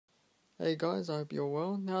Hey guys, I hope you're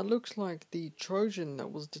well. Now it looks like the Trojan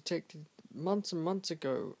that was detected months and months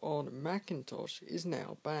ago on Macintosh is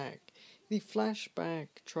now back. The Flashback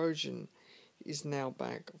Trojan is now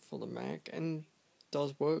back for the Mac and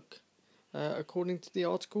does work according to the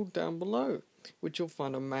article down below, which you'll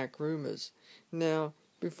find on Mac Rumors. Now,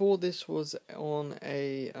 before this was on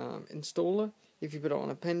a installer. If you put it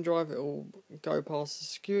on a pen drive, it will go past the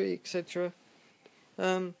security, etc.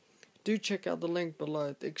 Do check out the link below.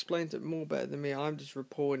 It explains it more better than me. I'm just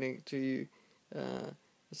reporting it to you.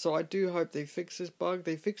 So I do hope they fix this bug.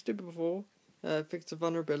 They fixed it before. Fixed the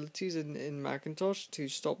vulnerabilities in Macintosh to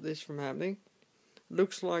stop this from happening.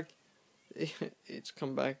 Looks like it's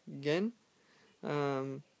come back again.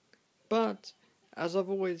 But as I've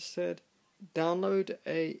always said,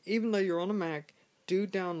 even though you're on a Mac, do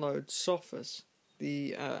download Sophos,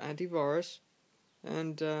 the antivirus,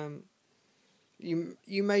 and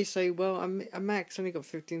you may say, well, a Mac's only got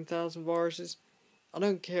 15,000 viruses. I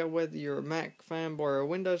don't care whether you're a Mac fanboy or a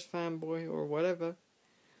Windows fanboy or whatever.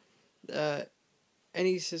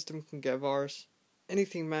 Any system can get a virus.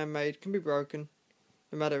 Anything man-made can be broken,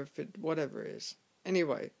 no matter whatever it is.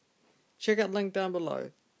 Anyway, check out the link down below,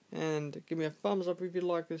 and give me a thumbs up if you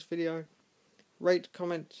like this video. Rate,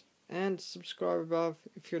 comment, and subscribe above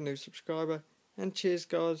if you're a new subscriber. And cheers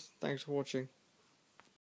guys, thanks for watching.